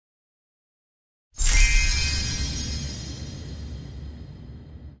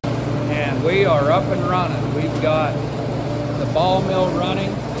We are up and running. We've got the ball mill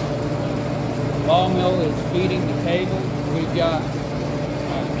running. The ball mill is feeding the table. We've got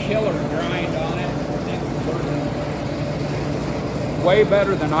a killer grind on it. It's working way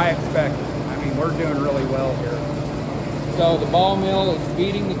better than I expected. I mean, we're doing really well here. So the ball mill is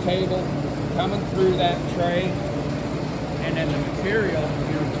feeding the table, coming through that tray, and then the material,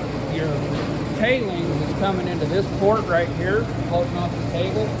 your tailings is coming into this port right here, floating off the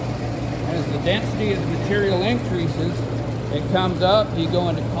table. And as the density of the material increases, it comes up, you go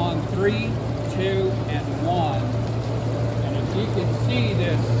into con 3, 2, and 1. And if you can see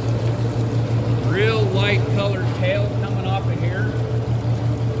this real light colored tail coming off of here,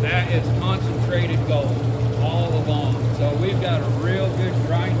 that is concentrated gold all along. So we've got a real good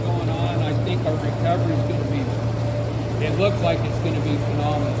grind going on. I think our recovery is going to be, it looks like it's going to be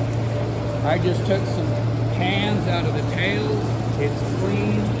phenomenal. I just took some pans out of the tails. It's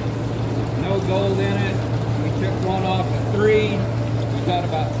clean, no gold in it. We took one off of 3. We got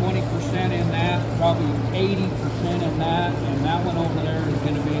about 20% in that, probably 80% in that, and that one over there is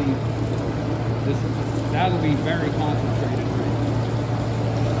going to be, that'll be very concentrated.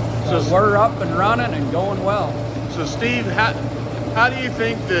 So we're up and running and going well. So Steve, how do you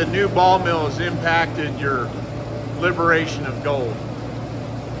think the new ball mill has impacted your liberation of gold?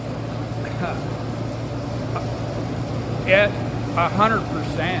 It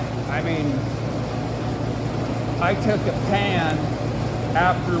 100%. I mean, I took a pan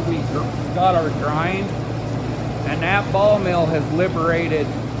after we got our grind, and that ball mill has liberated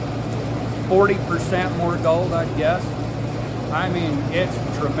 40% more gold, I'd guess. I mean, it's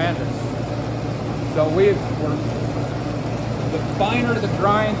tremendous. So the finer the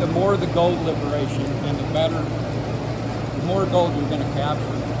grind, the more the gold liberation, and the more gold you're going to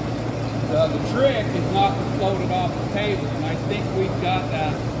capture. The trick is not to float it off the table, and I think we've got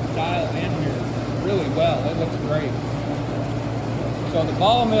that dialed in here really well. It looks great. So the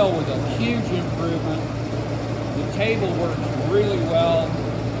ball mill was a huge improvement. The table works really well,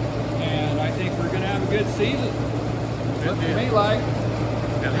 and I think we're going to have a good season. Looks to me like.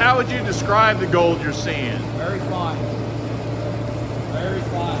 And how would you describe the gold you're seeing? Very fine. Very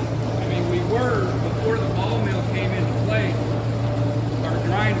fine. I mean, before the ball mill came into place, our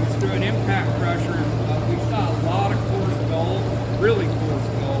grind was through an impact crusher. We saw a lot of coarse gold, really coarse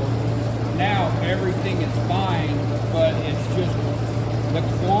gold. Now everything is fine, but it's just the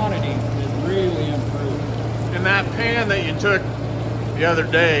quantity is really improved. And that pan that you took the other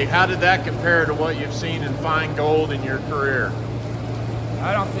day, how did that compare to what you've seen in fine gold in your career?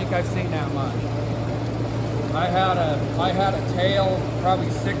 I don't think I've seen that much. I had a tail probably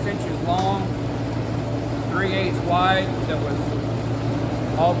 6 inches long, 3/8 wide, that was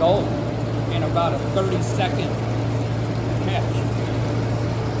all gold in about a 30-second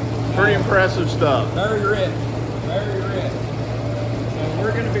catch. Pretty impressive stuff. Very rich, very rich. So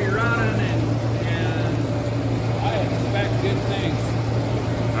we're going to be running, and I expect good things.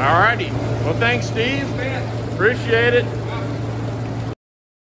 All righty. Well, thanks, Steve. Appreciate it.